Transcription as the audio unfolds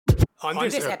On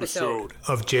this episode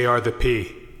of JR the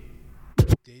P.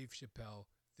 Dave Chappelle,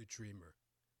 the Dreamer.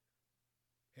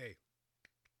 Hey,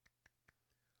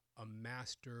 a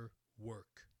master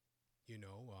work,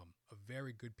 a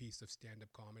very good piece of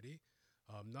stand-up comedy.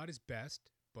 Not his best,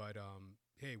 but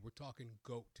hey, we're talking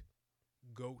GOAT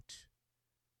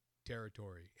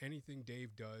territory. Anything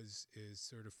Dave does is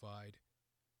certified,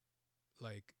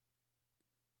 like,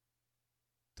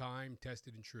 time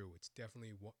tested and true. It's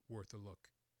definitely worth a look.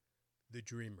 The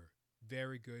Dreamer.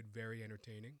 Very good, very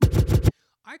entertaining.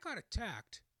 I got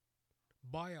attacked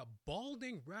by a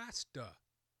balding Rasta.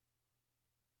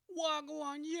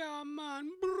 Wagwan, yeah, man.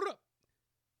 Brr.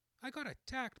 I got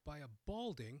attacked by a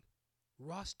balding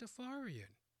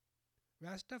Rastafarian.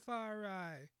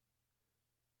 Rastafari.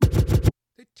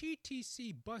 The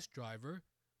TTC bus driver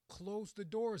closed the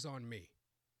doors on me.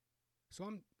 So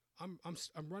I'm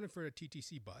running for the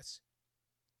TTC bus.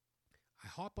 I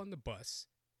hop on the bus.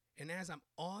 And as I'm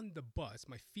on the bus,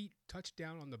 my feet touch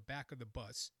down on the back of the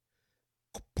bus.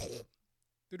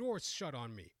 The door's shut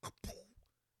on me.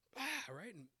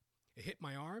 Right? And it hit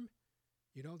my arm.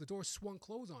 The door swung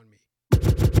closed on me.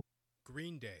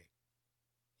 Green Day.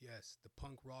 Yes, the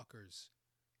punk rockers.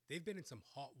 They've been in some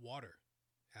hot water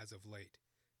as of late.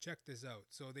 Check this out.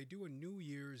 So they do a New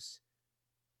Year's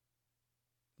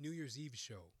Eve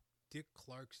show. Dick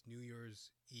Clark's New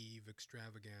Year's Eve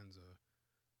extravaganza.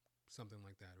 Something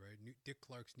like that, right? Dick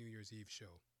Clark's New Year's Eve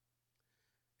show.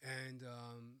 And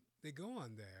they go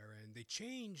on there and they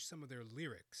change some of their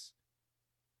lyrics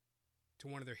to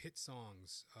one of their hit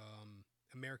songs,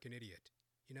 American Idiot.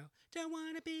 Don't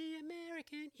want to be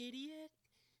American Idiot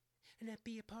and not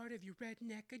be a part of your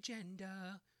redneck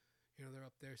agenda. They're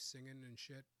up there singing and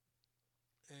shit.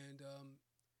 And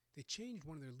they changed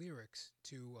one of their lyrics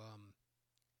to,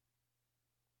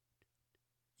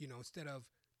 instead of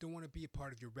don't want to be a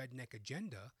part of your redneck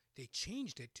agenda, they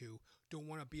changed it to don't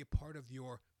want to be a part of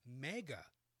your MAGA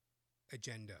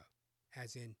agenda,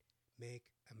 as in make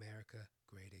America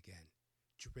great again.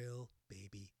 Drill,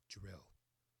 baby, drill.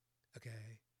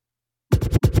 Okay?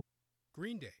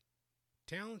 Green Day.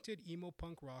 Talented emo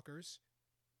punk rockers.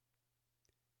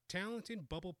 Talented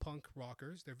bubble punk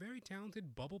rockers. They're very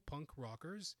talented bubble punk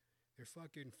rockers. They're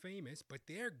fucking famous, but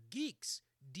they're geeks.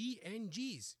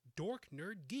 DNGs. Dork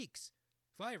nerd geeks.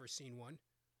 If I ever seen one.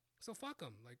 So fuck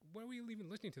them. Like, what are we even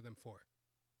listening to them for?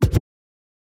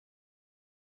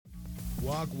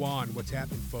 Wagwan, what's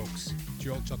happening, folks? It's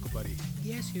your old chuckle buddy.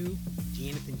 Guess who?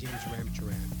 Jonathan James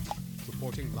Ramcharan.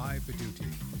 Reporting live for duty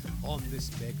on this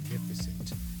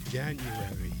magnificent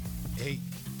January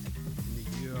 8th in the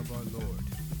year of our Lord,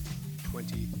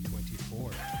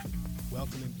 2024.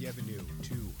 Welcome and bienvenue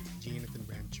to Jonathan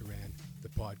Ramcharan, the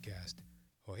podcast.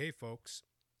 Oh, hey, folks.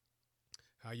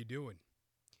 How you doing?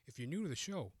 If you're new to the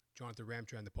show, Jonathan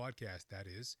Ramcharan, the podcast, that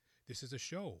is, this is a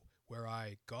show where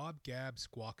I gob, gab,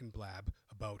 squawk, and blab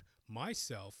about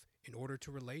myself in order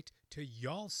to relate to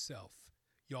y'all's self.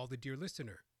 Y'all the dear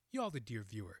listener. Y'all the dear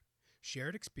viewer.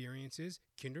 Shared experiences,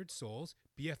 kindred souls,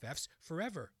 BFFs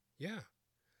forever. Yeah.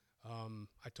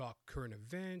 I talk current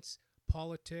events,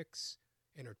 politics,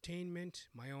 entertainment,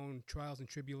 my own trials and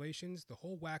tribulations, the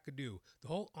whole wackadoo, the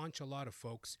whole enchilada,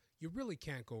 folks. You really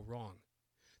can't go wrong.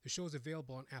 The show is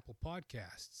available on Apple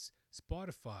Podcasts,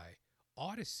 Spotify,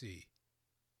 Odyssey.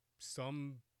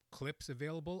 Some clips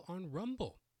available on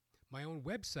Rumble. My own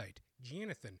website,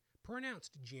 Jonathan,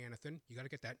 pronounced Jonathan. You got to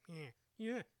get that.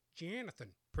 Yeah,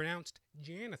 Jonathan, pronounced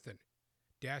Jonathan,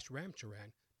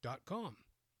 -ramcharan.com.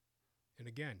 And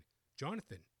again,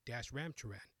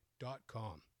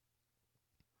 Jonathan-ramcharan.com.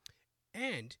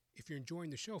 And if you're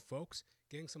enjoying the show, folks,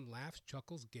 getting some laughs,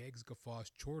 chuckles, gags, guffaws,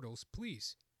 chortles,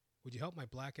 please, would you help my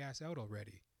black ass out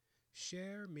already?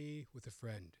 Share me with a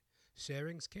friend.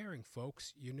 Sharing's caring,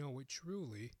 folks. You know it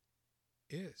truly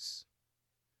is.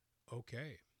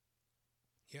 Okay.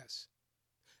 Yes.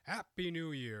 Happy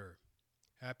New Year.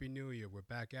 Happy New Year. We're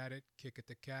back at it. Kick at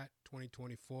the cat,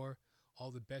 2024.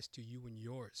 All the best to you and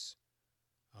yours.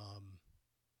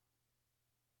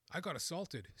 I got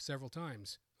assaulted several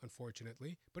times,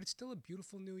 unfortunately, but it's still a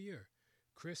beautiful new year.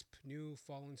 Crisp, new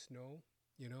fallen snow,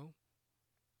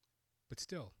 But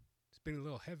still, it's been a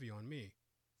little heavy on me,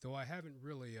 though I haven't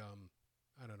really,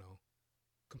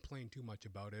 complained too much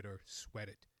about it or sweat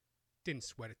it. Didn't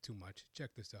sweat it too much.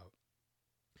 Check this out.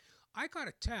 I got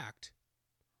attacked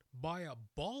by a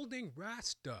balding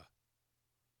Rasta.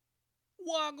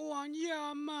 Wagwan,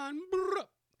 yeah, man. Brr.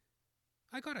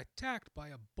 I got attacked by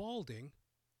a balding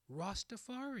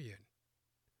Rastafarian.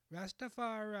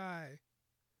 Rastafari.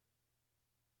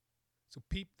 So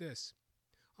peep this.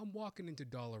 I'm walking into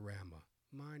Dollarama,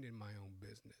 minding my own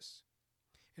business.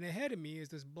 And ahead of me is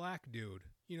this black dude.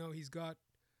 He's got,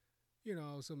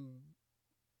 some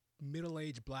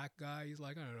middle-aged black guy. He's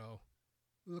like, I don't know,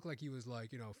 looked like he was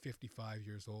like, 55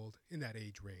 years old, in that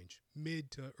age range,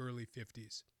 mid to early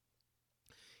 50s.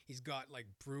 He's got like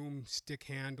broomstick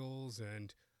handles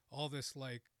and all this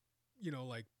like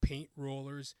paint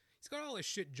rollers. He's got all this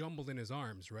shit jumbled in his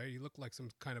arms, right? He looked like some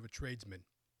kind of a tradesman.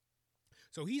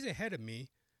 So he's ahead of me,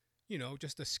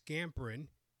 just a scampering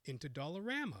into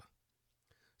Dollarama.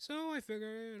 So I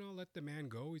figure, let the man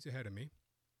go. He's ahead of me.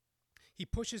 He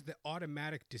pushes the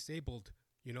automatic disabled,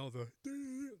 the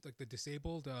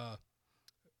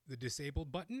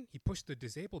disabled button. He pushed the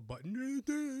disabled button.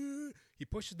 He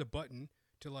pushes the button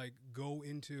to like go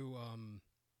into,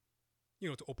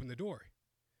 to open the door.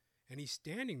 And he's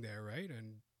standing there, right?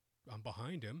 And I'm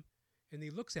behind him. And he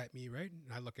looks at me, right?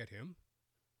 And I look at him.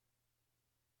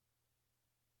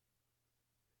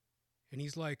 And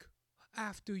he's like,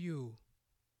 after you.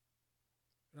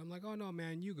 And I'm like, oh, no,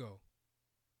 man, you go.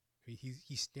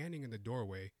 He's standing in the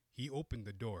doorway. He opened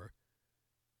the door.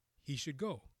 He should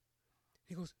go.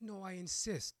 He goes, no, I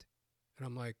insist. And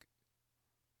I'm like,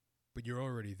 but you're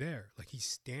already there. Like, he's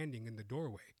standing in the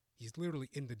doorway. He's literally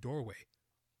in the doorway.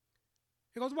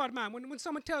 He goes, what, man? When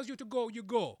someone tells you to go, you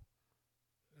go.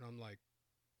 And I'm like,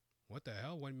 what the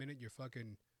hell? 1 minute you're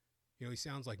fucking, he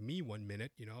sounds like me 1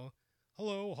 minute,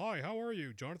 Hello, hi, how are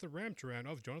you? Jonathan Ramcharan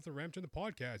of Jonathan Ramcharan the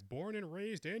Podcast, born and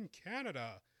raised in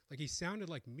Canada. Like, he sounded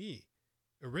like me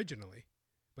originally.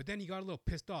 But then he got a little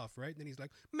pissed off, right? And then he's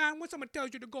like, man, when someone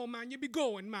tells you to go, man, you be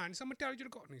going, man. Someone tells you to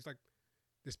go. And he's like,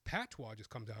 this patois just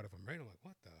comes out of him, right? I'm like,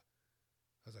 what the?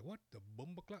 I was like, what the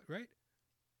bumbleclot, right?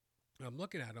 And I'm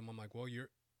looking at him. I'm like, well, you're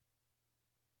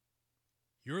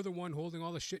the one holding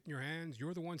all the shit in your hands.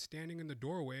 You're the one standing in the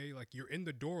doorway. Like, you're in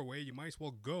the doorway. You might as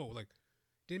well go. Like,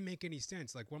 didn't make any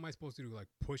sense. Like, what am I supposed to do? Like,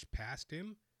 push past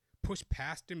him? Push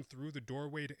past him through the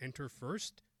doorway to enter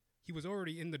first? He was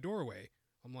already in the doorway.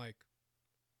 I'm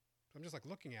just like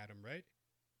looking at him, right?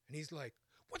 And he's like,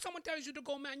 when someone tells you to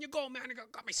go, man, you go, man. You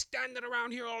got me standing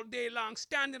around here all day long.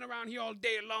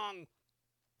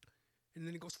 And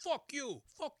then he goes, fuck you,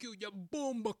 you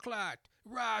boomba-clat,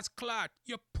 raz-clat,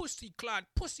 you pussy-clat,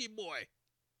 pussy boy.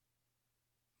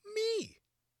 Me.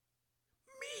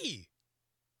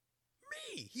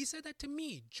 He said that to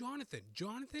me, Jonathan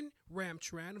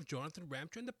Ramcharan of Jonathan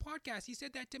Ramcharan the Podcast. He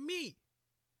said that to me.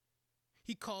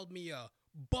 He called me a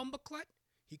bumbaclut.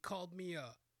 He called me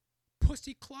a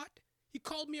pussy clot. He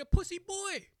called me a pussy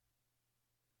boy.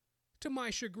 To my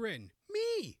chagrin.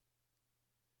 Me.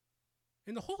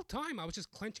 And the whole time I was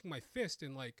just clenching my fist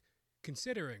and like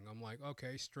considering. I'm like,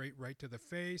 okay, straight right to the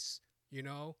face,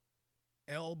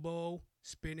 elbow,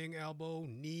 spinning elbow,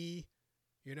 knee,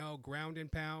 ground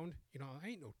and pound. I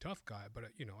ain't no tough guy, but,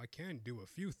 I can do a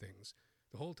few things.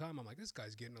 The whole time I'm like, this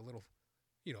guy's getting a little,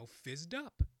 fizzed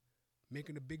up.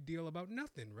 Making a big deal about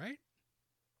nothing, right?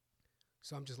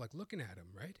 So I'm just like looking at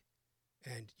him, right?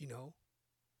 And,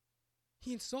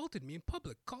 he insulted me in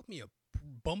public, called me a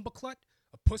bumbaclut,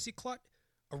 a pussyclut,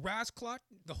 a rasclut,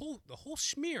 the whole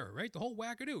schmear, right? The whole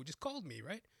wackadoo just called me,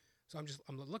 right? So I'm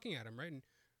looking at him, right? And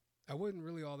I wasn't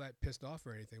really all that pissed off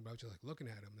or anything, but I was just like looking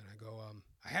at him. Then I go,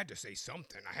 I had to say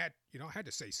something. I had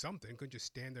to say something. Couldn't just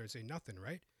stand there and say nothing,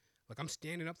 right? Like, I'm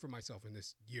standing up for myself in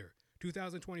this year.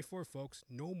 2024, folks,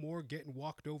 no more getting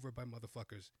walked over by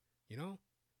motherfuckers, You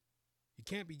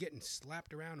can't be getting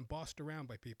slapped around and bossed around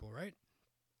by people, right?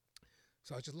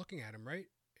 So I was just looking at him, right?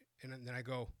 And then I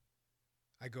go,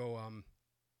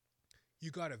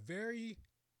 you got a very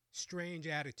strange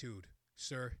attitude,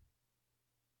 sir.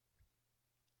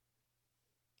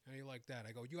 How do you like that?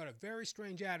 I go, you got a very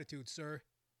strange attitude, sir.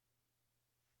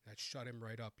 That shut him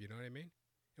right up, you know what I mean?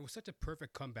 It was such a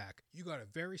perfect comeback. You got a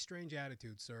very strange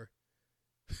attitude, sir.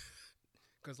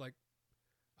 Because, like,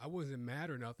 I wasn't mad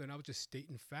or nothing. I was just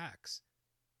stating facts.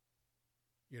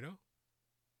 He's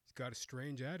got a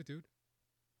strange attitude.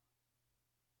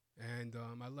 And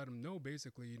I let him know,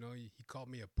 basically, he called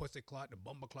me a pussyclot, a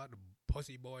bumbaclot, a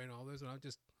pussy boy and all this. And I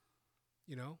just,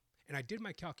 and I did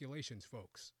my calculations,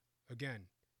 folks. Again,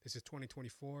 this is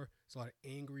 2024. There's a lot of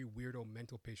angry, weirdo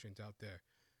mental patients out there.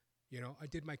 I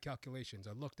did my calculations.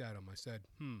 I looked at him. I said,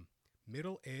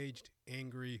 middle-aged,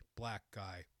 angry, black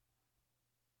guy.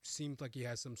 Seems like he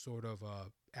has some sort of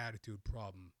attitude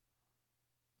problem.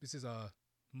 This is a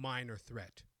minor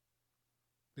threat.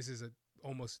 This is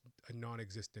almost a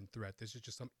non-existent threat. This is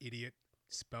just some idiot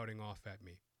spouting off at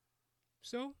me.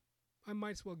 So I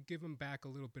might as well give him back a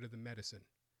little bit of the medicine.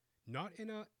 Not in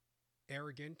a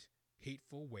arrogant,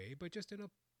 hateful way, but just in a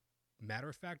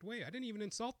matter-of-fact way. I didn't even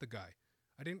insult the guy.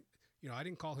 I didn't, I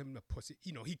didn't call him a pussy.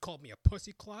 He called me a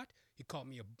pussy clot. He called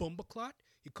me a bumba clot.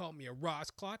 He called me a Ross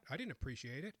clot. I didn't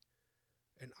appreciate it.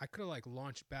 And I could have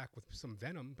launched back with some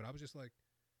venom, but I was just like,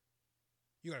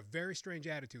 you got a very strange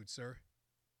attitude, sir.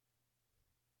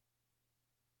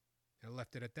 And I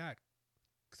left it at that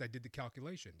because I did the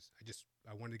calculations.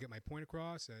 I wanted to get my point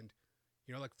across. And,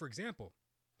 for example,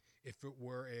 if it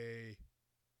were a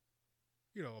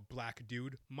black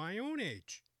dude my own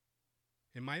age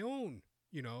and my own,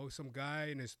 some guy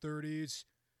in his 30s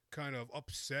kind of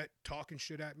upset, talking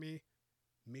shit at me,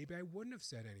 maybe I wouldn't have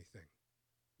said anything.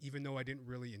 Even though I didn't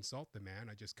really insult the man,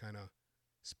 I just kind of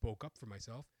spoke up for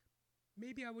myself.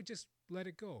 Maybe I would just let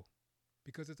it go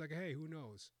because it's like, hey, who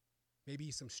knows? Maybe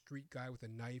he's some street guy with a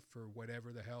knife or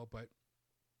whatever the hell. But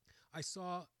I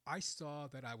saw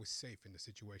that I was safe in the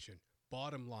situation.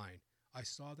 Bottom line, I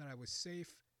saw that I was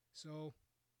safe, so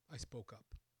I spoke up.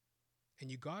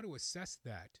 And you got to assess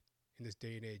that in this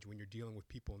day and age when you're dealing with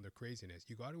people and their craziness.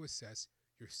 You got to assess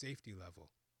your safety level.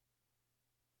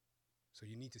 So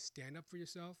you need to stand up for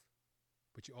yourself,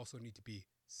 but you also need to be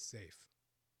safe.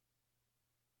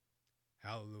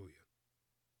 Hallelujah.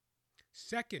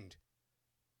 Second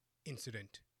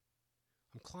incident,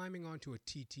 I'm climbing onto a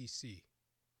TTC.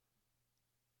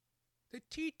 The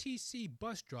TTC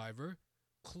bus driver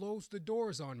closed the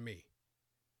doors on me.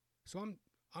 So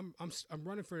I'm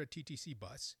running for a TTC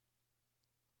bus.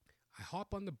 I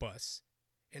hop on the bus,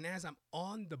 and as I'm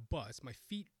on the bus, my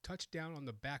feet touch down on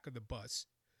the back of the bus.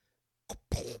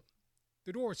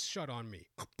 The door's shut on me.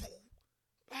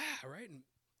 Right? And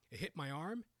it hit my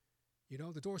arm.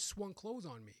 The door swung closed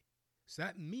on me. So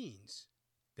that means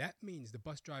the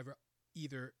bus driver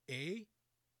either A,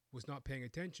 was not paying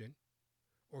attention,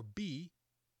 or B,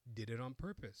 did it on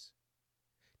purpose.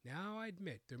 Now I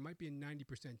admit there might be a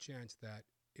 90% chance that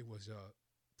it was a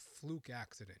fluke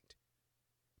accident.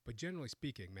 But generally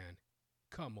speaking, man,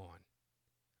 come on.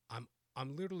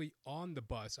 I'm literally on the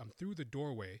bus. I'm through the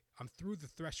doorway. I'm through the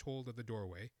threshold of the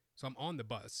doorway. So I'm on the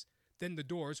bus. Then the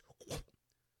doors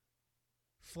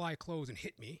fly close and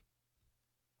hit me.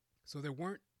 So they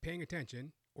weren't paying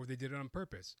attention or they did it on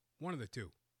purpose. One of the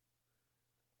two.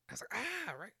 I was like,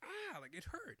 right? Like it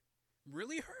hurt.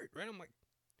 Really hurt, right? I'm like,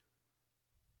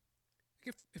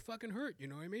 it fucking hurt, you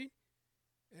know what I mean?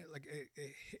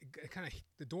 It kind of,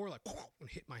 the door and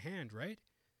hit my hand, right?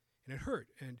 And it hurt.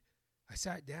 And I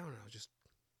sat down and I was just,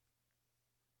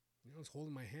 I was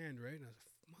holding my hand, right? And I was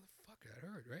like, motherfucker, that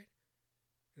hurt, right?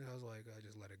 And I was like, I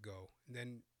just let it go. And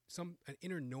then an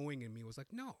inner knowing in me was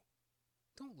like, no,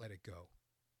 don't let it go.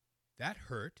 That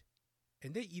hurt.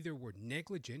 And they either were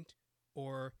negligent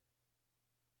or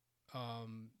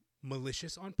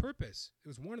malicious on purpose. It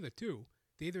was one of the two.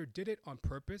 They either did it on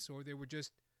purpose or they were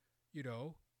just,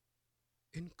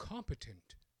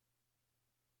 incompetent.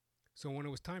 So when it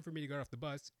was time for me to get off the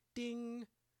bus, ding,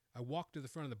 I walked to the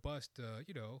front of the bus to,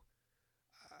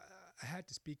 I had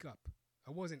to speak up.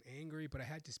 I wasn't angry, but I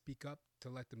had to speak up to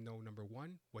let them know, number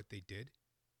one, what they did.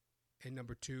 And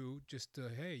number two, just to,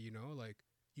 hey,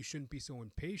 you shouldn't be so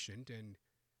impatient and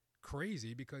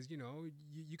crazy because,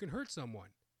 you can hurt someone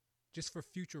just for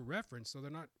future reference. So they're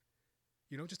not,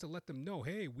 just to let them know,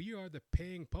 hey, we are the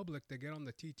paying public that get on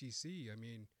the TTC. I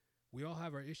mean, we all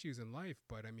have our issues in life,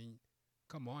 but I mean,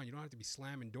 come on, you don't have to be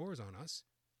slamming doors on us.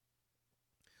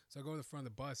 So I go to the front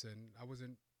of the bus and I was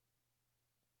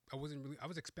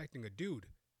expecting a dude.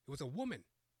 It was a woman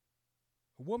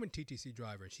TTC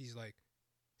driver. And she's like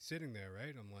sitting there,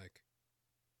 right? I'm like,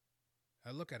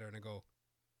 I look at her and I go,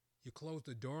 you closed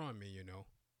the door on me,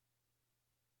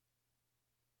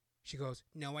 She goes,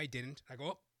 no, I didn't. I go,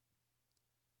 oh,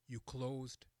 you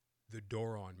closed the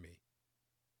door on me.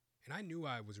 And I knew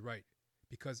I was right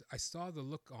because I saw the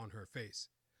look on her face.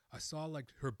 I saw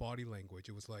her body language.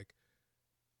 It was like,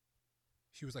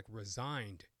 she was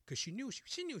resigned because she knew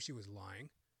she was lying.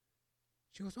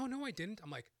 She goes, oh, no, I didn't. I'm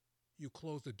like, you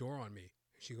closed the door on me.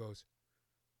 And she goes,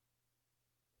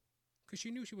 because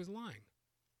she knew she was lying.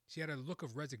 She had a look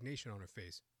of resignation on her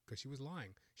face because she was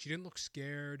lying. She didn't look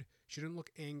scared. She didn't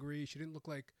look angry. She didn't look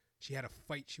like she had a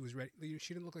fight. She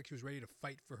didn't look like she was ready to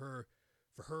fight for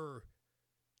her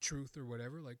truth or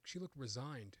whatever. She looked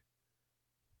resigned.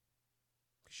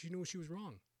 She knew she was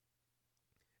wrong.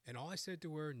 And all I said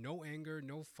to her, no anger,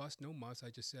 no fuss, no muss.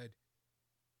 I just said,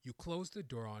 you closed the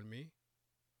door on me.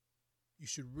 You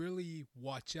should really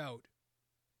watch out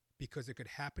because it could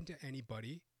happen to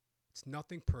anybody. It's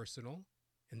nothing personal.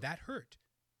 And that hurt.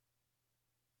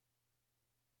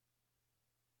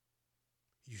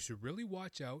 You should really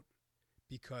watch out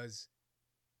because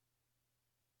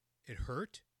it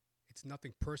hurt. It's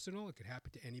nothing personal. It could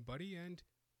happen to anybody. And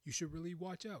you should really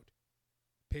watch out.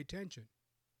 Pay attention.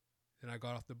 and I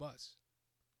got off the bus.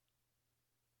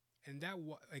 And that,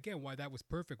 again, why that was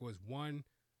perfect was, one,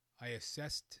 I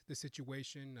assessed the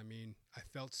situation. I mean, I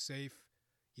felt safe.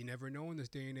 You never know in this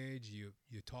day and age. You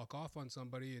talk off on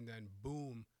somebody and then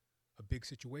boom, a big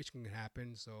situation can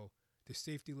happen. So the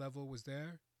safety level was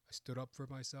there. I stood up for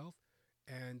myself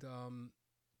and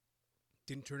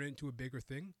didn't turn it into a bigger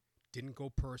thing. Didn't go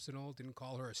personal. Didn't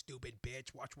call her a stupid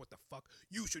bitch. Watch what the fuck.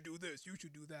 You should do this. You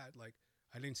should do that. Like,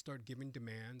 I didn't start giving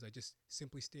demands. I just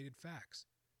simply stated facts.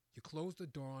 You closed the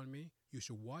door on me. You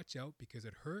should watch out because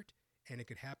it hurt and it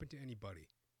could happen to anybody.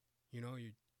 You know,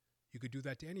 you could do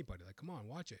that to anybody. Like, come on,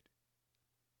 watch it.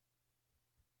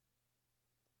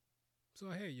 So,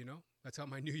 hey, you know, that's how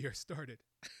my new year started.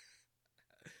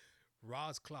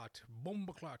 Razclot,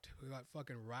 Bombaclot. We got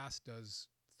fucking Rastas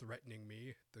threatening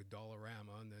me, the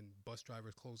Dollarama, and then bus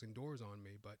drivers closing doors on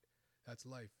me. But that's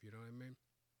life, you know what I mean?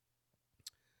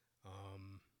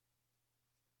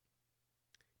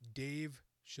 Dave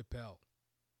Chappelle,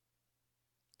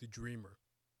 The Dreamer.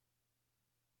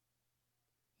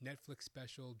 Netflix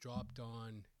special dropped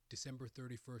on December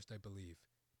 31st, I believe.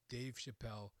 Dave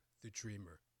Chappelle, The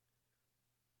Dreamer.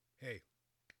 Hey,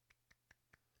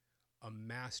 a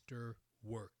master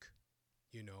work,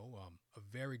 you know, a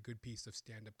very good piece of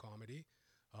stand-up comedy.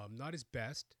 Not his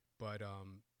best, but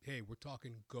hey, we're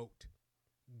talking GOAT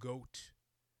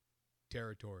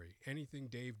territory. Anything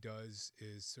Dave does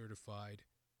is certified,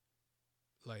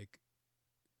 like,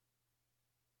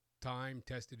 time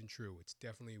tested and true. It's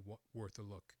definitely worth a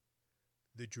look.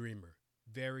 The Dreamer,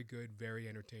 very good, very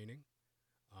entertaining.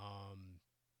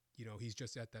 You know, he's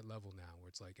just at that level now where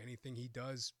it's like anything he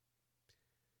does,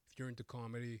 if you're into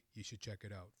comedy, you should check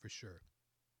it out for sure.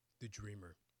 The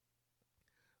Dreamer.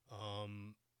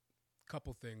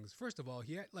 Couple things. First of all,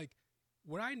 he had, like,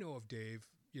 what I know of Dave,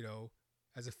 you know,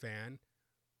 as a fan,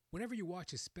 whenever you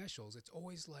watch his specials, it's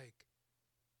always like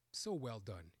so well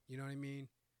done. You know what I mean?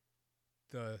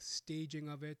 The staging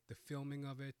of it, the filming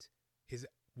of it, his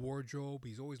wardrobe,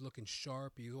 he's always looking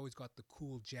sharp. He's always got the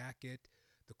cool jacket,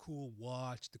 the cool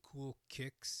watch, the cool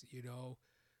kicks, you know,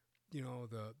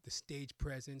 the stage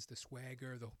presence, the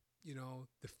swagger,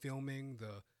 the filming,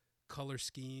 the color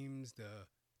schemes,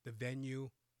 the venue.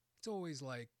 It's always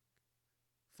like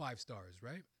 5 stars,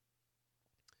 right?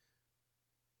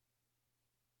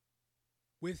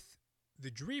 With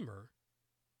The Dreamer,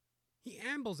 he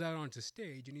ambles out onto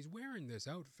stage and he's wearing this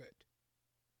outfit.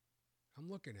 I'm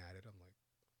looking at it. I'm like,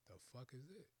 the fuck is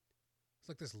it? It's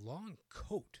like this long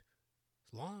coat.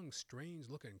 Long, strange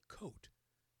looking coat.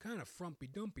 Kind of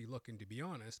frumpy-dumpy looking, to be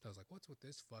honest. I was like, what's with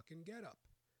this fucking getup?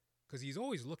 Because he's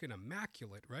always looking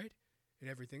immaculate, right? And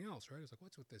everything else, right? I was like,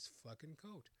 what's with this fucking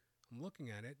coat? I'm looking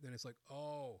at it. Then it's like,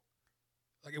 oh.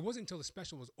 Like, it wasn't until the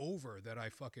special was over that I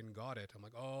fucking got it. I'm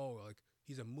like, oh, like,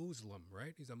 he's a Muslim,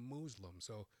 right? He's a Muslim.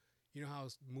 So, you know how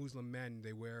Muslim men,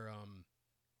 they wear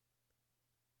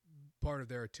part of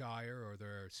their attire or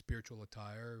their spiritual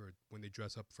attire, or when they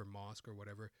dress up for mosque or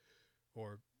whatever,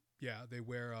 or, yeah, they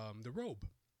wear the robe,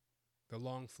 the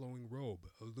long flowing robe,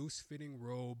 a loose fitting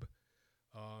robe.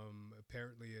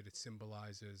 Apparently it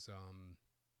symbolizes,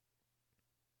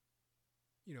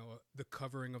 you know, the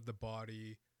covering of the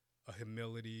body, a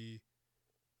humility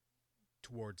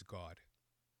towards God.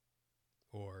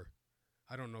 Or,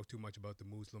 I don't know too much about the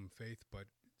Muslim faith, but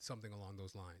something along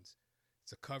those lines.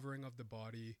 It's a covering of the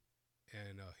body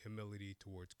and a humility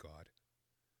towards God.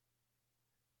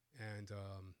 And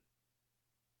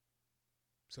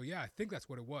so, yeah, I think that's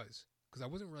what it was. Because I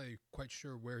wasn't really quite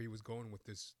sure where he was going with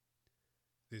this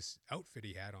outfit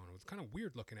he had on. It was kind of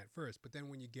weird looking at first, but then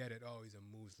when you get it, oh, he's a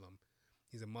Muslim.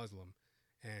 He's a Muslim.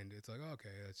 And it's like, okay,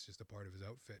 that's just a part of his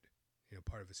outfit, you know,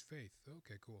 part of his faith.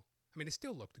 Okay, cool. I mean, it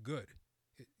still looked good.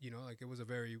 It, you know, like it was a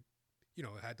very, you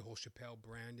know, it had the whole Chappelle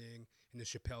branding and the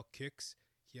Chappelle kicks.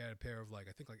 He had a pair of, like,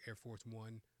 I think like Air Force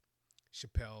One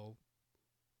Chappelle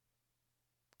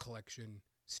collection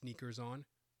sneakers on.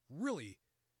 Really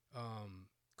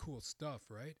cool stuff,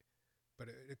 right? But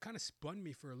it kind of spun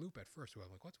me for a loop at first. Where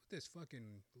I'm like, what's with this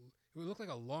fucking... It would look like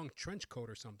a long trench coat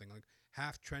or something. Like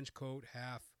half trench coat,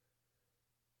 half...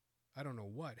 I don't know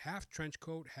what. Half trench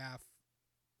coat, half...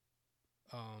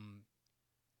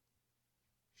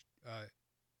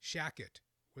 shacket.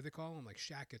 What do they call them? Like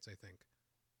shackets, I think.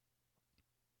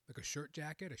 Like a shirt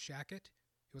jacket, a shacket.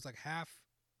 It was like half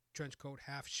trench coat,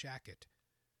 half shacket.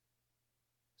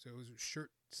 So it was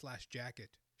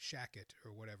shirt/jacket, shacket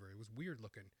or whatever. It was weird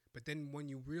looking. But then when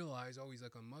you realize, oh, he's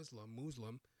like a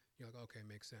Muslim, you're like, okay,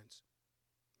 makes sense,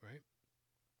 right?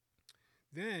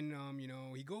 Then, you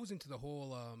know, he goes into the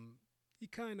whole, he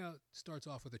kind of starts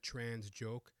off with a trans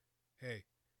joke. Hey,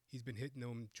 he's been hitting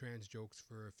them trans jokes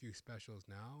for a few specials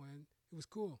now, and it was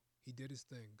cool. He did his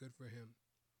thing. Good for him.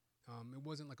 It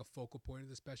wasn't like a focal point of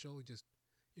the special. He just,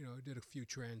 did a few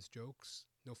trans jokes.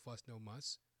 No fuss, no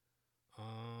muss.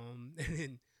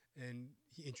 And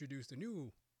he introduced a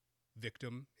new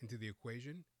victim into the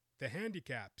equation, the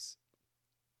handicaps.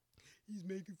 He's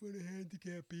making fun of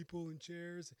handicapped people in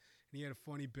chairs. And he had a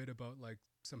funny bit about like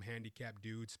some handicapped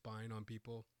dude spying on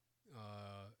people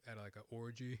at like an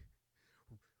orgy,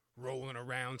 rolling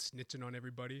around, snitching on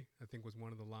everybody, I think was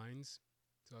one of the lines.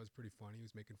 So it was pretty funny. He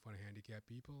was making fun of handicapped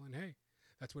people. And hey,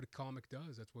 that's what a comic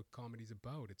does. That's what comedy's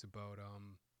about. It's about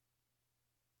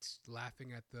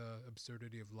laughing at the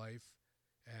absurdity of life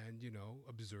and,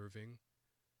 observing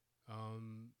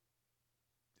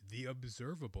the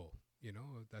observable.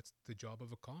 That's the job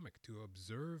of a comic, to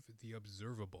observe the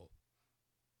observable.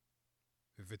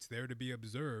 If it's there to be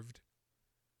observed,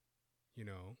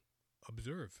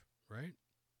 observe, right?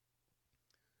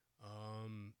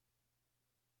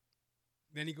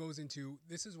 Then he goes into,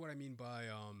 this is what I mean by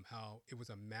how it was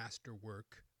a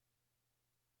masterwork.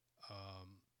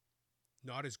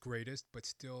 Not his greatest, but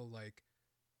still like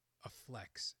a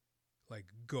flex, like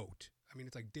GOAT. I mean,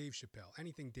 it's like Dave Chappelle.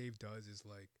 Anything Dave does is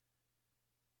like,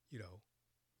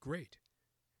 great.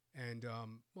 And,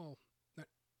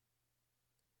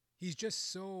 he's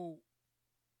just so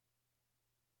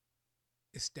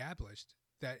established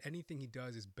that anything he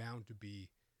does is bound to be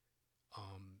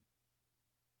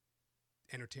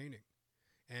entertaining.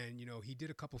 And, he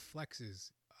did a couple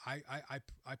flexes.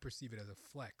 I perceive it as a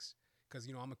flex because,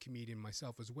 I'm a comedian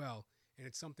myself as well. And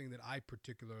it's something that I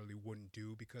particularly wouldn't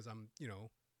do because I'm,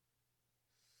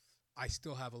 I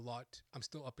still have a lot. I'm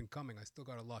still up and coming. I still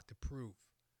got a lot to prove.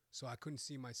 So I couldn't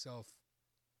see myself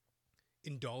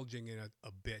indulging in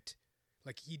a bit.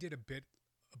 Like he did a bit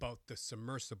about the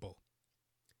submersible.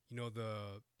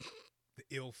 The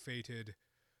ill-fated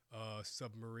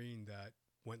submarine that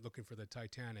went looking for the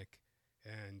Titanic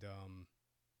and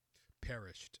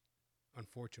perished,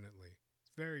 unfortunately.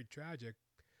 It's very tragic.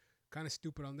 Kind of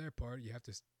stupid on their part. You have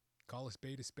to call a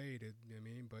spade, you know what I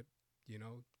mean? But,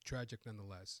 tragic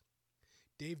nonetheless.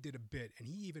 Dave did a bit, and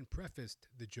he even prefaced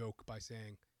the joke by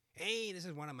saying, "Hey, this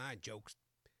is one of my jokes.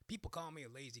 People call me a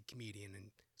lazy comedian,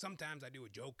 and sometimes I do a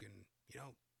joke and,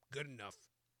 good enough.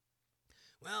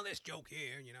 Well, this joke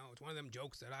here, it's one of them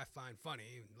jokes that I find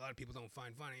funny. A lot of people don't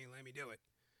find funny. Let me do it."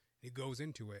 He goes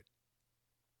into it.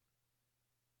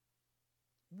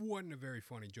 Wasn't a very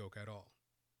funny joke at all.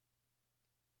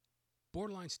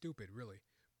 Borderline stupid, really.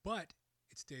 But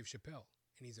it's Dave Chappelle,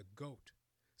 and he's a GOAT.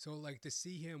 So, like, to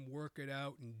see him work it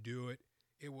out and do it,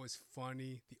 it was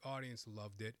funny. The audience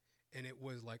loved it, and it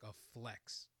was like a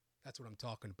flex. That's what I'm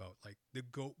talking about. Like, the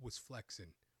GOAT was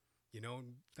flexing.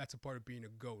 That's a part of being a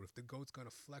GOAT. If the GOAT's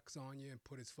gonna flex on you and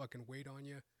put his fucking weight on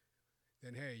you,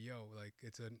 then hey, like,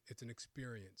 it's an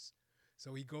experience.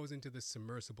 So he goes into this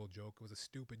submersible joke. It was a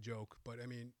stupid joke, but I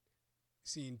mean,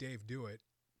 seeing Dave do it,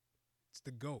 it's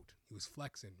the GOAT. He was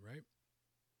flexing, right?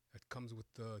 That comes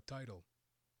with the title.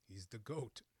 He's the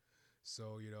GOAT.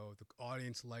 So, the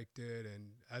audience liked it,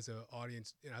 and as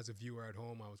a viewer at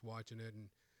home, I was watching it, and,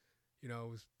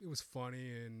 it was funny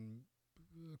and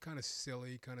kind of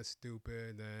silly, kind of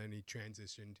stupid. Then he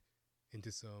transitioned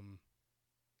into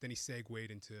then he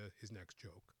segued into his next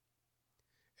joke.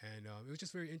 And it was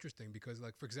just very interesting because,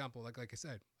 like, for example, like I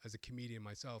said, as a comedian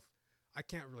myself, I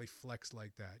can't really flex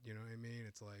like that. You know what I mean?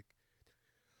 It's like,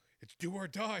 it's do or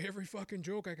die. Every fucking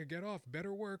joke I could get off.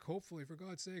 Better work, hopefully, for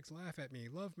God's sakes. Laugh at me.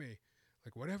 Love me.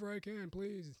 Like, whatever I can,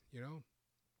 please,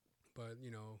 But,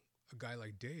 a guy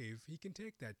like Dave, he can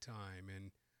take that time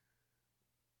and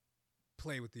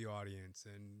play with the audience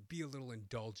and be a little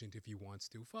indulgent if he wants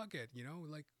to. Fuck it,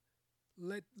 like,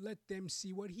 let them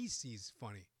see what he sees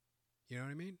funny. You know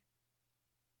what I mean?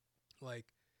 Like,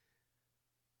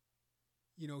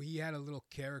 he had a little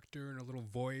character and a little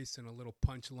voice and a little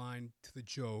punchline to the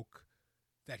joke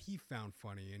that he found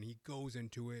funny, and he goes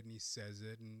into it and he says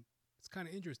it, and it's kind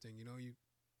of interesting,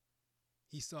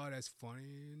 he saw it as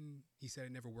funny, and he said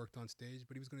it never worked on stage,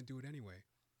 but he was going to do it anyway.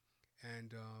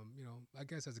 And, I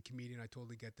guess as a comedian, I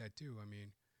totally get that too. I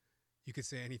mean, you could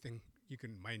say anything,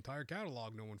 my entire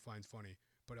catalog no one finds funny,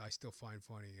 but I still find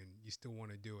funny, and you still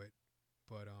want to do it.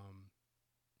 But,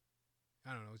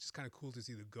 I don't know, it's just kind of cool to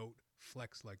see the GOAT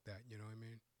flex like that, you know what I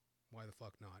mean? Why the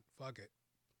fuck not? Fuck it.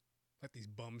 Let these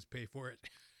bums pay for it.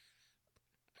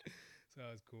 So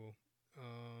that was cool.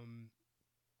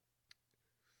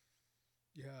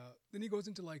 Yeah. Then he goes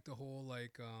into like the whole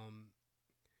like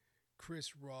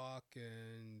Chris Rock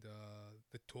and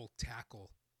the whole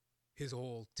tackle, his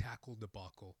whole tackle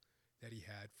debacle that he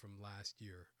had from last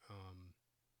year.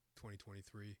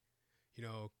 2023. You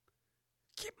know,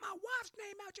 keep my wife's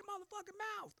name out your motherfucking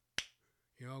mouth.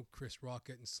 You know, Chris Rock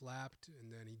getting slapped,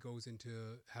 and then he goes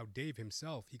into how Dave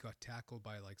himself, he got tackled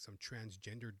by like some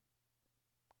transgendered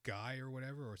guy or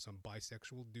whatever, or some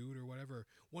bisexual dude or whatever.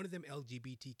 One of them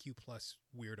LGBTQ plus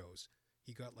weirdos.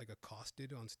 He got like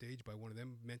accosted on stage by one of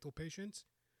them mental patients.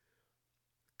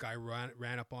 Guy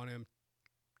ran up on him,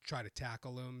 tried to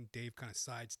tackle him. Dave kind of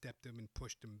sidestepped him and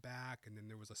pushed him back, and then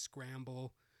there was a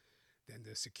scramble. Then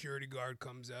the security guard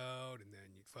comes out, and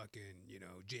then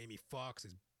Jamie Foxx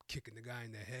is kicking the guy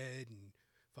in the head, and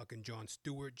fucking Jon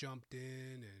Stewart jumped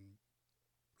in, and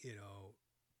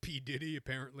P. Diddy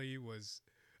apparently was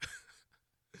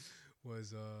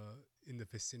in the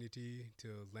vicinity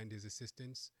to lend his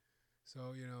assistance.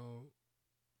 So,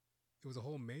 it was a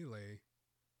whole melee.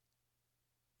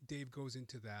 Dave goes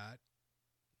into that,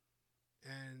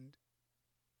 and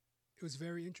it was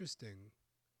very interesting.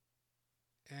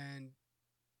 And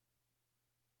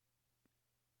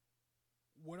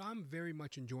what I'm very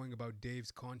much enjoying about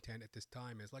Dave's content at this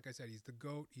time is, like I said, he's the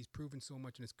GOAT. He's proven so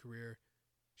much in his career.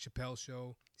 Chappelle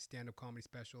show, stand-up comedy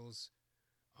specials.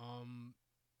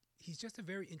 He's just a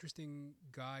very interesting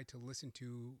guy to listen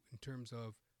to in terms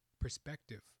of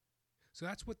perspective. So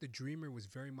that's what The Dreamer was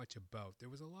very much about. There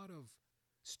was a lot of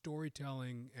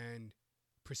storytelling and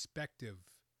perspective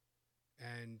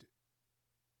and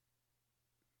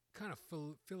kind of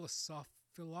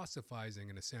philosophizing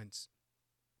in a sense.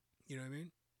 You know what I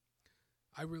mean?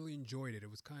 I really enjoyed it. It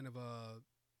was kind of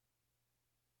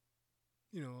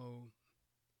it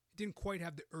didn't quite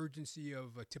have the urgency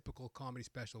of a typical comedy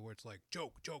special where it's like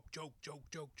joke, joke, joke, joke,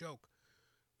 joke, joke.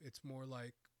 It's more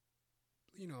like,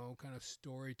 kind of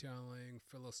storytelling,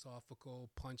 philosophical,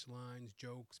 punchlines,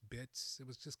 jokes, bits. It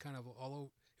was just kind of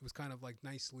it was kind of like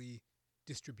nicely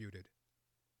distributed.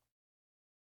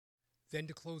 Then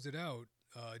to close it out,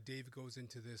 Dave goes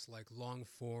into this like long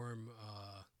form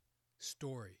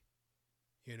story,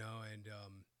 and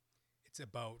it's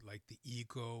about like the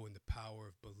ego and the power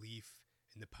of belief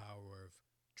and the power of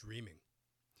dreaming.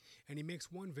 And he makes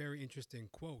one very interesting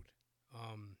quote.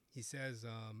 He says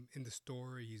in the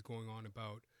story, he's going on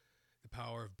about the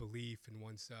power of belief in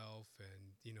oneself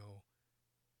and,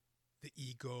 the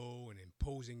ego and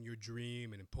imposing your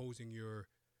dream and imposing your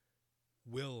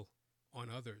will on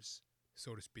others,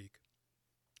 so to speak.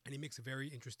 And he makes a very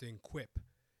interesting quip.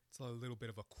 It's a little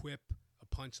bit of a quip, a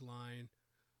punchline,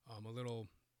 a little,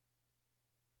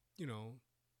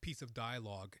 piece of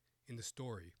dialogue in the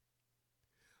story.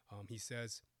 He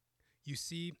says, "You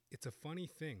see, it's a funny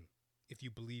thing. If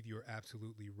you believe you're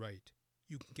absolutely right,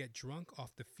 you can get drunk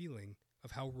off the feeling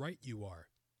of how right you are.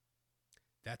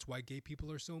 That's why gay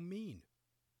people are so mean."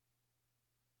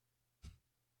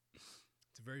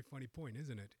 It's a very funny point,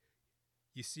 isn't it?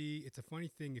 You see, it's a funny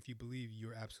thing if you believe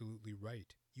you're absolutely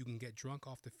right. You can get drunk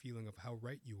off the feeling of how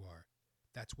right you are.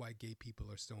 That's why gay people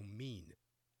are so mean.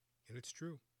 And it's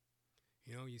true.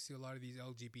 You see a lot of these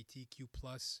LGBTQ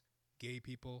plus gay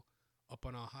people up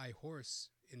on a high horse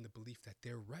in the belief that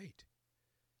they're right.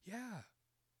 Yeah,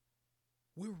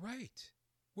 we're right.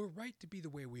 We're right to be the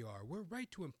way we are. We're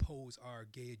right to impose our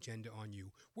gay agenda on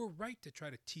you. We're right to try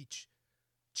to teach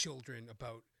children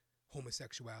about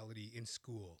homosexuality in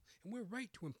school. And we're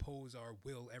right to impose our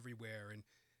will everywhere and,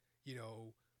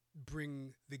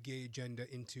 bring the gay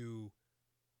agenda into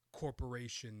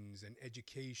corporations and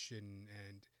education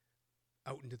and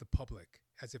out into the public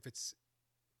as if it's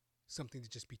something to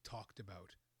just be talked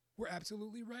about. We're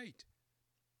absolutely right.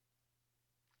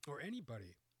 Or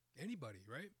anybody,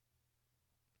 right?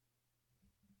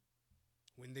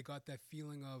 When they got that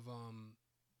feeling of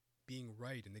being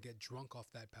right and they get drunk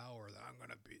off that power that I'm going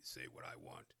to say what I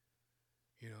want.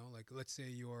 Like let's say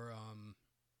you're,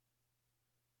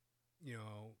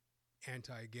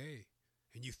 anti-gay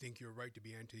and you think you're right to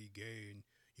be anti-gay and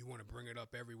you want to bring it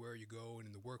up everywhere you go and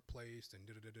in the workplace and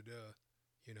da-da-da-da-da.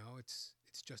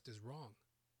 It's just as wrong,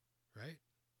 right?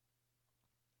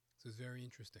 So it's very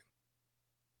interesting.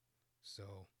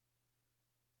 So,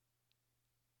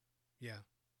 yeah,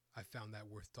 I found that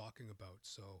worth talking about.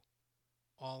 So,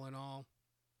 all in all,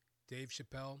 Dave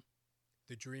Chappelle,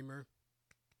 The Dreamer,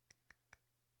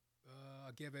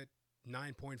 I'll give it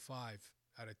 9.5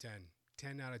 out of 10.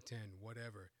 10 out of 10,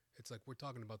 whatever. It's like we're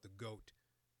talking about the GOAT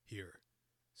here.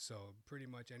 So, pretty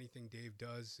much anything Dave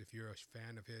does, if you're a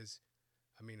fan of his,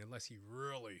 unless he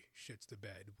really shits the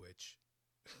bed, which,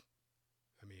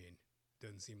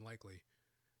 doesn't seem likely.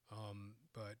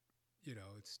 But,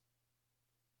 it's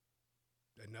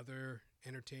another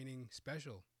entertaining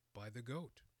special by the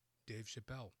GOAT, Dave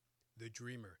Chappelle, The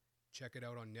Dreamer. Check it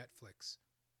out on Netflix.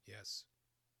 Yes.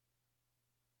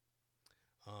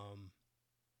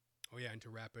 Oh yeah, and to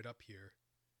wrap it up here,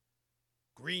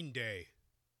 Green Day.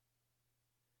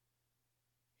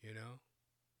 You know?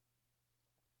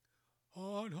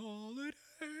 On holiday,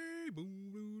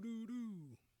 boom, doo, doo,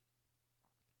 doo.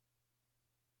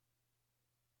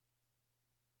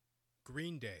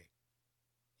 Green Day.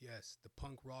 Yes, the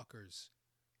punk rockers.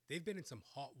 They've been in some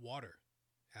hot water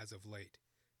as of late.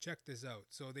 Check this out.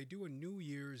 So they do a New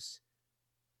Year's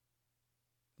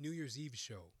Eve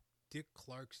show. Dick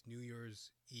Clark's New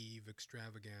Year's Eve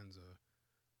extravaganza.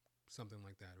 Something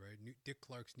like that, right? Dick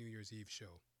Clark's New Year's Eve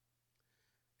show.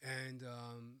 And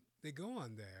they go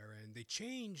on there and they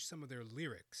change some of their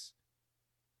lyrics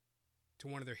to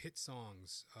one of their hit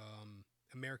songs,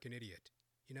 American Idiot.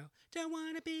 You know, don't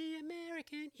want to be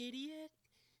American Idiot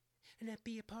and not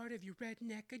be a part of your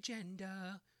redneck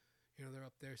agenda. You know, they're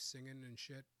up there singing and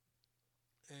shit.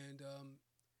 And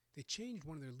they changed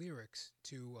one of their lyrics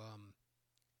to,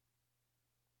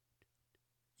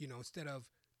 instead of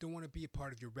don't want to be a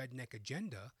part of your redneck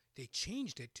agenda, they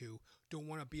changed it to don't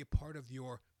want to be a part of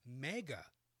your MAGA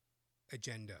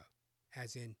agenda,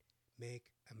 as in make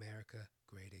America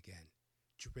great again.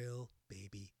 Drill,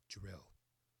 baby, drill.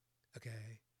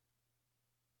 Okay?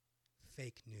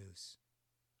 Fake news.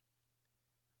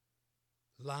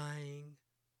 Lying.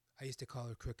 I used to call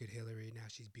her Crooked Hillary. Now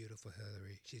she's Beautiful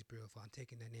Hillary. She's beautiful. I'm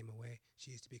taking that name away.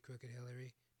 She used to be Crooked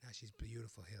Hillary. Now she's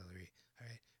Beautiful Hillary. All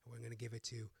right? And we're going to give it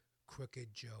to Crooked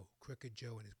Joe. Crooked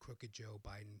Joe and his Crooked Joe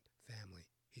Biden family.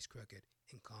 He's crooked,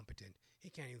 incompetent. He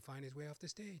can't even find his way off the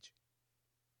stage.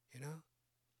 You know?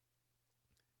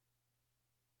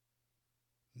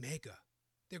 MAGA.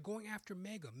 They're going after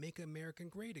MAGA. Make America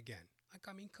great again. Like,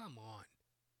 I mean, come on.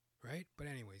 Right? But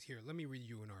anyways, here, let me read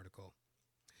you an article.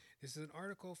 This is an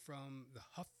article from the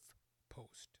Huff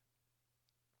Post.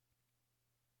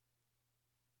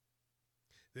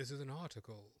 This is an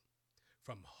article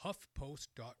from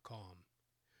HuffPost.com.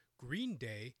 Green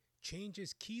Day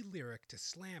changes key lyric to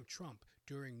slam Trump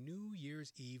during New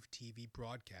Year's Eve TV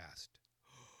broadcast.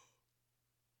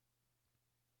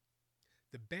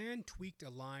 The band tweaked a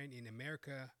line in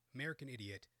American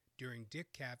Idiot during Dick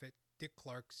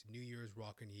Clark's New Year's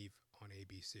Rockin' Eve on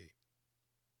ABC.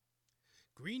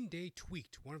 Green Day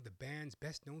tweaked one of the band's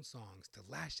best-known songs to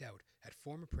lash out at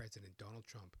former President Donald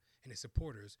Trump and his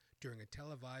supporters during a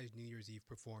televised New Year's Eve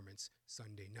performance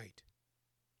Sunday night.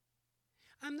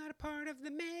 I'm not a part of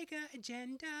the MAGA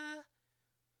agenda,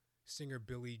 singer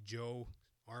Billy Joe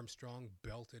Armstrong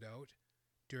belted out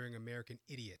during American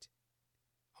Idiot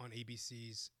on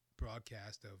ABC's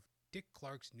broadcast of Dick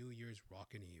Clark's New Year's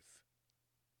Rockin' Eve.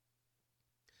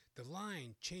 The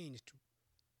line changed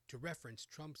to reference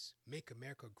Trump's Make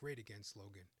America Great Again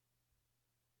slogan.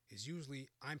 Is usually,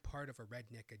 I'm part of a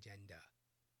redneck agenda.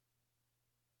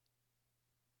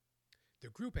 The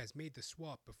group has made the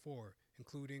swap before,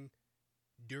 including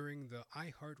during the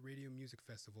iHeartRadio Music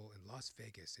Festival in Las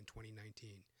Vegas in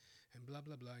 2019, and blah,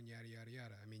 blah, blah, and yada, yada,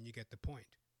 yada. I mean, you get the point.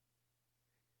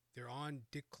 They're on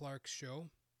Dick Clark's show,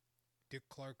 Dick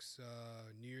Clark's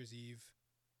New Year's Eve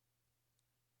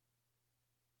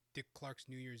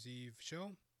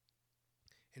show,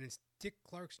 and it's Dick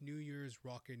Clark's New Year's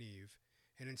Rockin' Eve,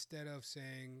 and instead of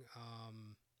saying,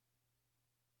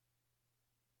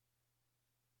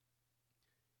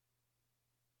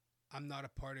 I'm not a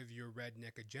part of your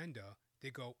redneck agenda, they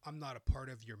go, I'm not a part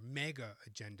of your MAGA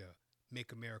agenda,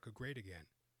 make America great again.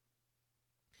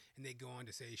 And they go on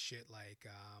to say shit like,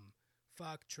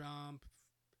 fuck Trump,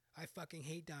 I fucking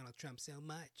hate Donald Trump so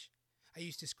much. I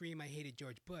used to scream I hated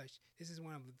George Bush. This is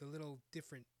one of the little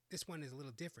different, this one is a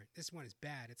little different. This one is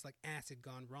bad. It's like acid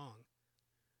gone wrong.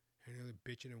 And they're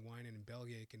bitching and whining and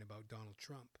bellyaching about Donald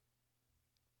Trump.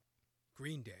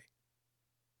 Green Day.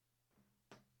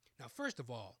 Now, first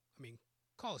of all, I mean,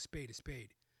 call a spade a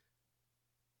spade.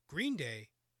 Green Day,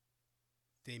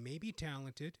 they may be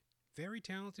talented, very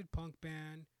talented punk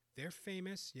band. They're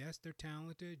famous. Yes, they're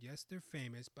talented. Yes, they're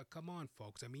famous. But come on,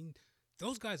 folks. I mean,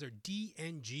 those guys are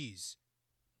DNGs.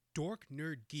 Dork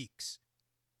Nerd Geeks.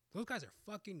 Those guys are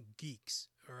fucking geeks,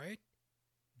 all right?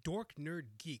 Dork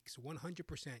Nerd Geeks,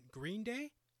 100%. Green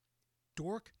Day,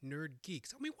 Dork Nerd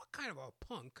Geeks. I mean, what kind of a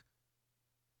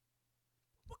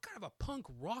punk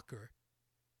rocker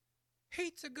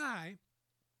hates a guy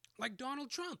like Donald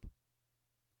Trump?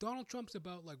 Donald Trump's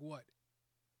about like what?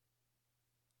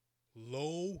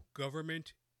 Low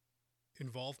government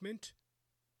involvement,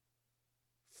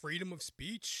 freedom of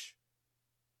speech,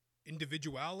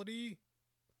 individuality,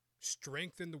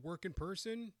 strength in the working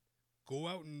person, go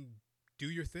out and do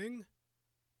your thing,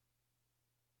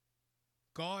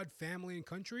 God, family, and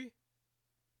country,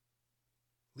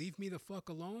 leave me the fuck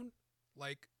alone.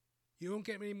 Like, you don't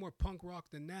get any more punk rock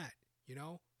than that, you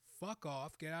know? fuck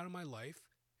off, get out of my life,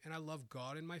 and I love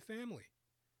God and my family.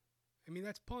 I mean,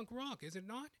 that's punk rock, is it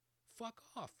not? Fuck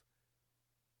off.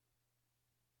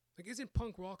 Like, isn't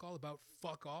punk rock all about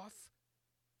fuck off?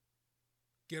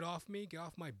 Get off me, get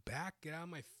off my back, get out of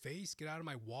my face, get out of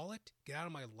my wallet, get out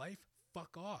of my life,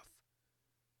 fuck off.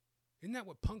 Isn't that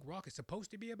what punk rock is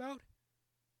supposed to be about?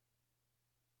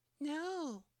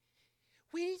 No,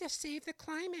 we need to save the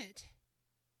climate.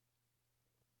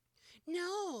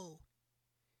 No,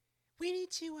 we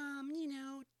need to,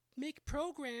 make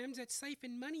programs that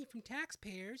siphon money from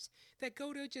taxpayers that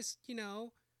go to just,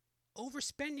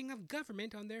 overspending of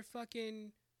government on their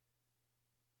fucking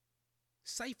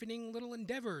siphoning little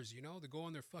endeavors, They go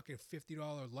on their fucking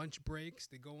 $50 lunch breaks.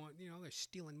 They go on, they're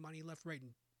stealing money left, right,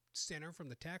 and center from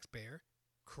the taxpayer.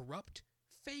 Corrupt.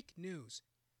 Fake news.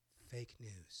 Fake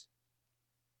news.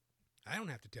 I don't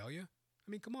have to tell you.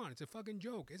 I mean, come on, it's a fucking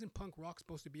joke. Isn't punk rock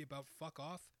supposed to be about fuck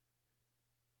off?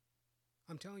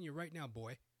 I'm telling you right now,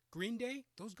 boy. Green Day,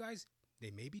 those guys,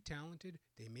 they may be talented,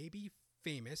 they may be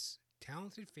famous,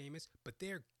 talented, famous, but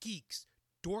they're geeks.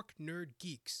 Dork nerd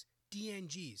geeks.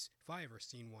 DNGs. If I ever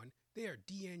seen one, they are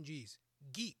DNGs.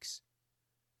 Geeks.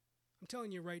 I'm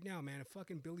telling you right now, man, if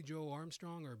fucking Billy Joe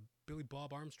Armstrong or Billy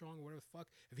Bob Armstrong or whatever the fuck,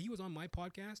 if he was on my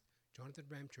podcast, Jonathan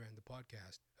Ramcharan, the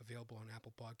podcast, available on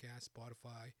Apple Podcasts,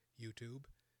 Spotify, YouTube,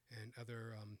 and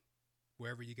other,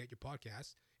 wherever you get your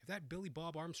podcasts. If that Billy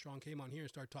Bob Armstrong came on here and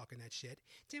started talking that shit,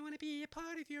 do you want to be a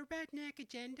part of your redneck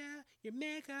agenda, your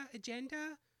MAGA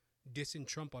agenda? Dissing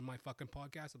Trump on my fucking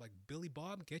podcast. I'm like, Billy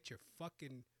Bob, get your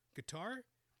fucking guitar,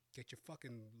 get your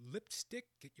fucking lipstick,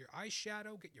 get your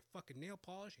eyeshadow, get your fucking nail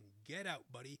polish, and get out,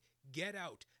 buddy. Get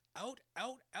out. Out,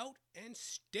 out, out, and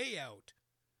stay out.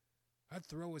 I'd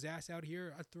throw his ass out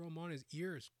here. I'd throw him on his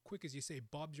ear as quick as you say,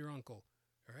 Bob's your uncle.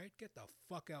 All right? Get the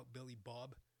fuck out, Billy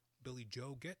Bob. Billy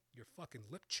Joe, get your fucking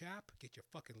lip chap. Get your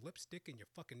fucking lipstick and your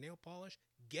fucking nail polish.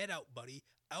 Get out, buddy.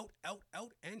 Out, out,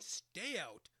 out, and stay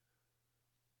out.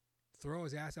 Throw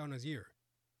his ass on his ear.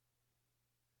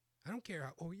 I don't care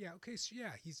how. Oh, yeah. Okay. So,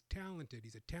 yeah, he's talented.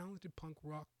 He's a talented punk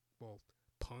rock. Well,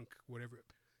 punk, whatever.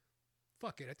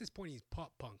 Fuck it. At this point, he's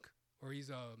pop punk. Or he's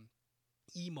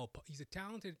emo. He's a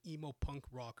talented emo punk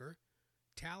rocker.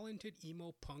 Talented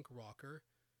emo punk rocker.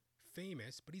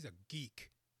 Famous, but he's a geek.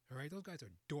 All right? Those guys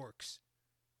are dorks.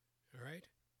 All right?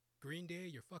 Green Day,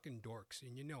 you're fucking dorks,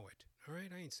 and you know it. All right?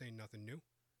 I ain't saying nothing new.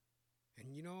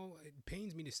 And, it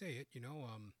pains me to say it,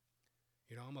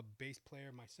 I'm a bass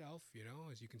player myself,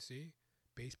 as you can see.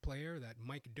 Bass player, that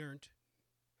Mike Dirnt.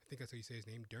 I think that's how you say his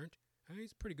name, Dirnt.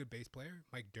 He's a pretty good bass player,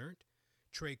 Mike Dirnt.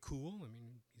 Trey Cool, I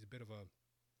mean, he's a bit of a,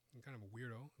 kind of a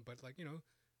weirdo, but he's a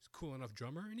cool enough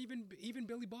drummer. And even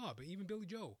Billy Bob, even Billy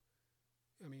Joe.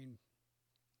 I mean,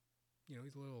 he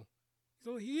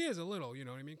is a little, you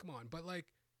know what I mean? Come on. But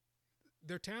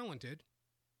they're talented.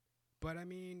 But I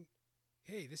mean,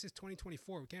 hey, this is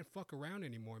 2024. We can't fuck around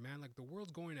anymore, man. The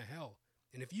world's going to hell.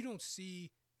 And if you don't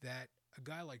see that a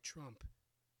guy like Trump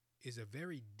is a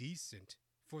very decent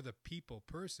for the people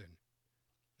person,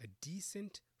 a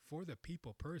decent for the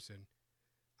people person,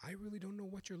 I really don't know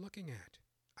what you're looking at.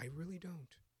 I really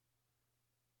don't.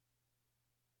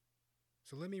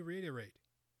 So let me reiterate.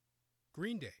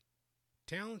 Green Day,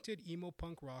 talented emo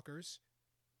punk rockers,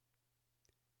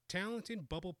 talented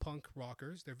bubble punk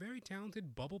rockers. They're very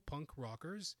talented bubble punk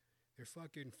rockers. They're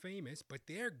fucking famous, but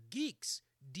they're geeks.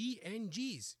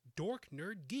 DNGs, dork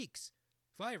nerd geeks.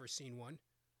 If I ever seen one.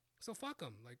 So fuck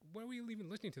them. What are we even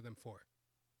listening to them for?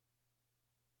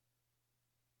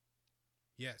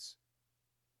 Yes.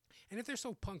 And if they're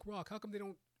so punk rock, how come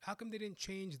they didn't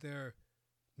change their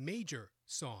major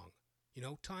song?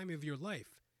 Time of Your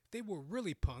Life. If they were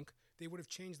really punk, they would have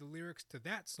changed the lyrics to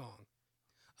that song.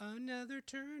 Another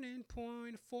turning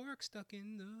point, fork stuck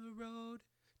in the road.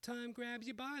 Time grabs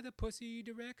you by the pussy,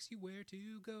 directs you where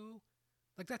to go.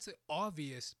 That's an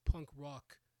obvious punk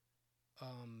rock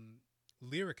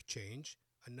lyric change.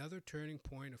 Another turning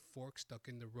point, a fork stuck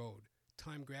in the road.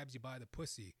 Time grabs you by the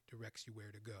pussy, directs you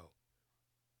where to go.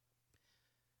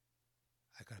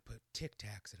 I gotta put Tic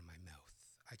Tacs in my mouth.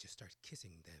 I just start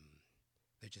kissing them.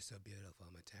 They're just so beautiful.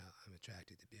 I'm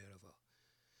attracted to beautiful.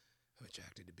 I'm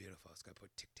attracted to beautiful. I just gotta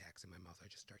put Tic Tacs in my mouth. I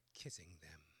just start kissing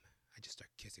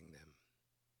them.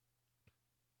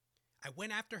 I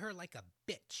went after her like a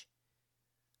bitch.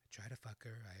 Tried to fuck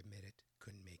her, I admit it,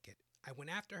 couldn't make it. I went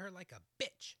after her like a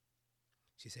bitch.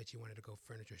 She said she wanted to go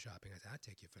furniture shopping. I said, I'll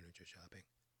take you furniture shopping.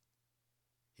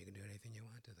 You can do anything you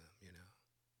want to them,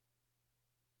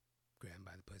 Grab them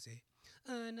by the pussy.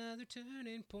 Another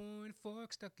turning point,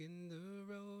 fork stuck in the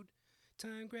road.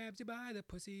 Time grabs you by the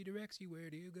pussy, directs you where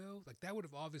do you go. That would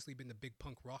have obviously been the big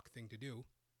punk rock thing to do.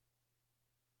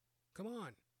 Come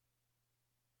on.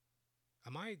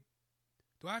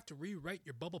 Do I have to rewrite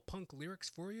your bubble punk lyrics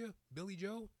for you, Billy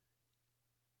Joe?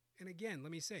 And again,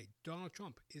 let me say, Donald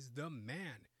Trump is the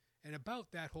man. And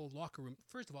about that whole locker room,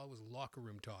 first of all, it was locker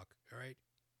room talk, all right?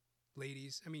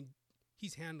 Ladies, I mean,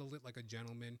 he's handled it like a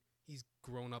gentleman. He's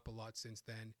grown up a lot since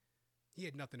then. He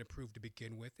had nothing to prove to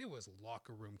begin with. It was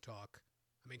locker room talk.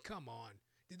 I mean, come on.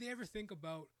 Did they ever think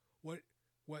about what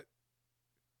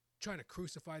trying to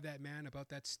crucify that man about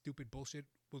that stupid bullshit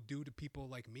will do to people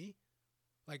like me?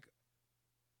 Like,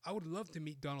 I would love to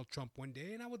meet Donald Trump one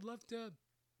day, and I would love to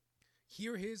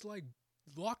hear his, like,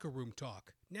 locker room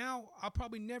talk. Now, I'll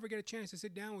probably never get a chance to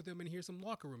sit down with him and hear some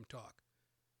locker room talk.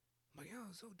 I'm like,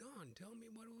 oh, so Don, tell me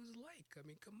what it was like. I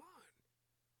mean, come on.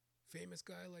 Famous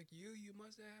guy like you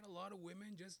must have had a lot of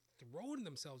women just throwing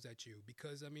themselves at you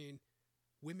because, I mean,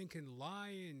 women can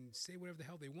lie and say whatever the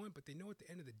hell they want, but they know at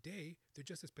the end of the day, they're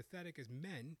just as pathetic as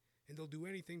men, and they'll do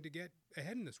anything to get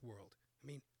ahead in this world. I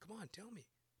mean, come on, tell me,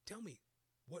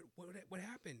 what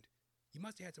happened? You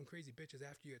must have had some crazy bitches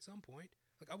after you at some point.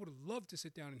 Like, I would have loved to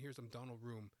sit down and hear some Donald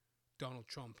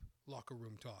Trump locker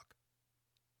room talk.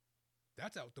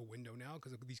 That's out the window now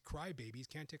because these crybabies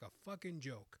can't take a fucking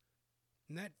joke.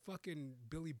 And that fucking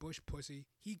Billy Bush pussy,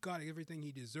 he got everything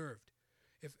he deserved.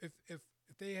 If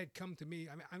they had come to me,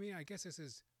 I mean, I guess this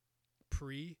is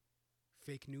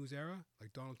pre-fake news era.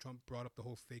 Like, Donald Trump brought up the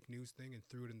whole fake news thing and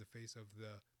threw it in the face of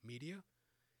the media.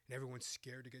 And everyone's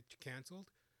scared to get canceled.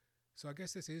 So I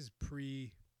guess this is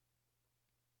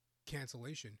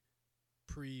pre-cancellation,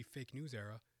 pre-fake news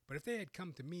era. But if they had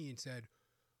come to me and said,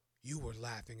 you were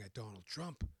laughing at Donald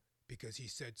Trump because he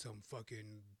said some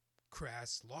fucking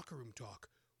crass locker room talk,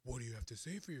 what do you have to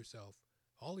say for yourself?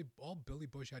 All Billy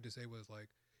Bush had to say was like,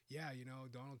 yeah, you know,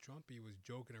 Donald Trump, he was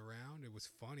joking around. It was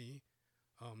funny.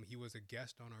 He was a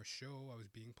guest on our show. I was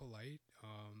being polite.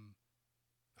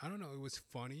 I don't know. It was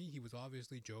funny. He was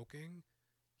obviously joking.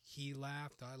 He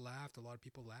laughed. I laughed. A lot of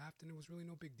people laughed, and it was really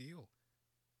no big deal.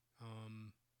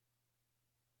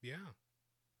 Yeah.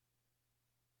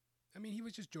 I mean, he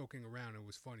was just joking around. It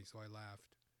was funny, so I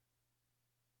laughed.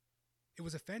 It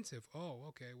was offensive. Oh,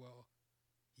 okay. Well,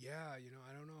 yeah, you know,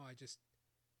 I don't know.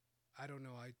 I don't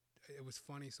know. It was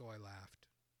funny, so I laughed.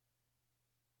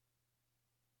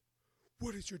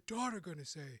 What is your daughter going to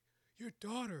say? Your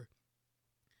daughter.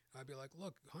 I'd be like,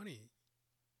 look, honey,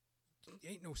 it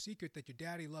ain't no secret that your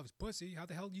daddy loves pussy. How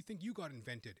the hell do you think you got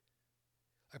invented?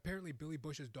 Apparently, Billy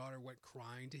Bush's daughter went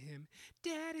crying to him.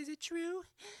 Dad, is it true?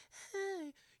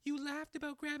 You laughed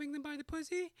about grabbing them by the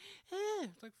pussy?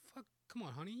 It's like, fuck, come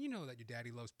on, honey. You know that your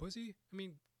daddy loves pussy. I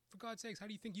mean, for God's sakes, how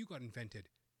do you think you got invented?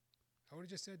 I would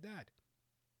have just said that.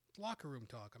 Locker room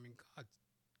talk. I mean, God,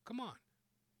 come on.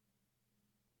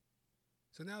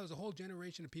 So now there's a whole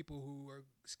generation of people who are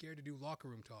scared to do locker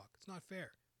room talk. It's not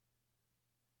fair.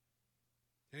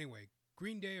 Anyway,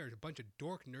 Green Day are a bunch of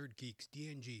dork nerd geeks,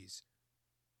 DNGs.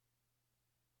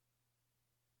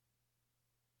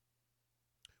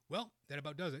 Well, that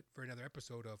about does it for another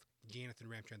episode of Jonathan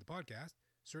Ramcharan, the podcast.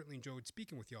 Certainly enjoyed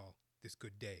speaking with y'all this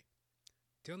good day.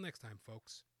 Till next time,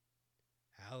 folks.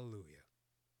 Hallelujah.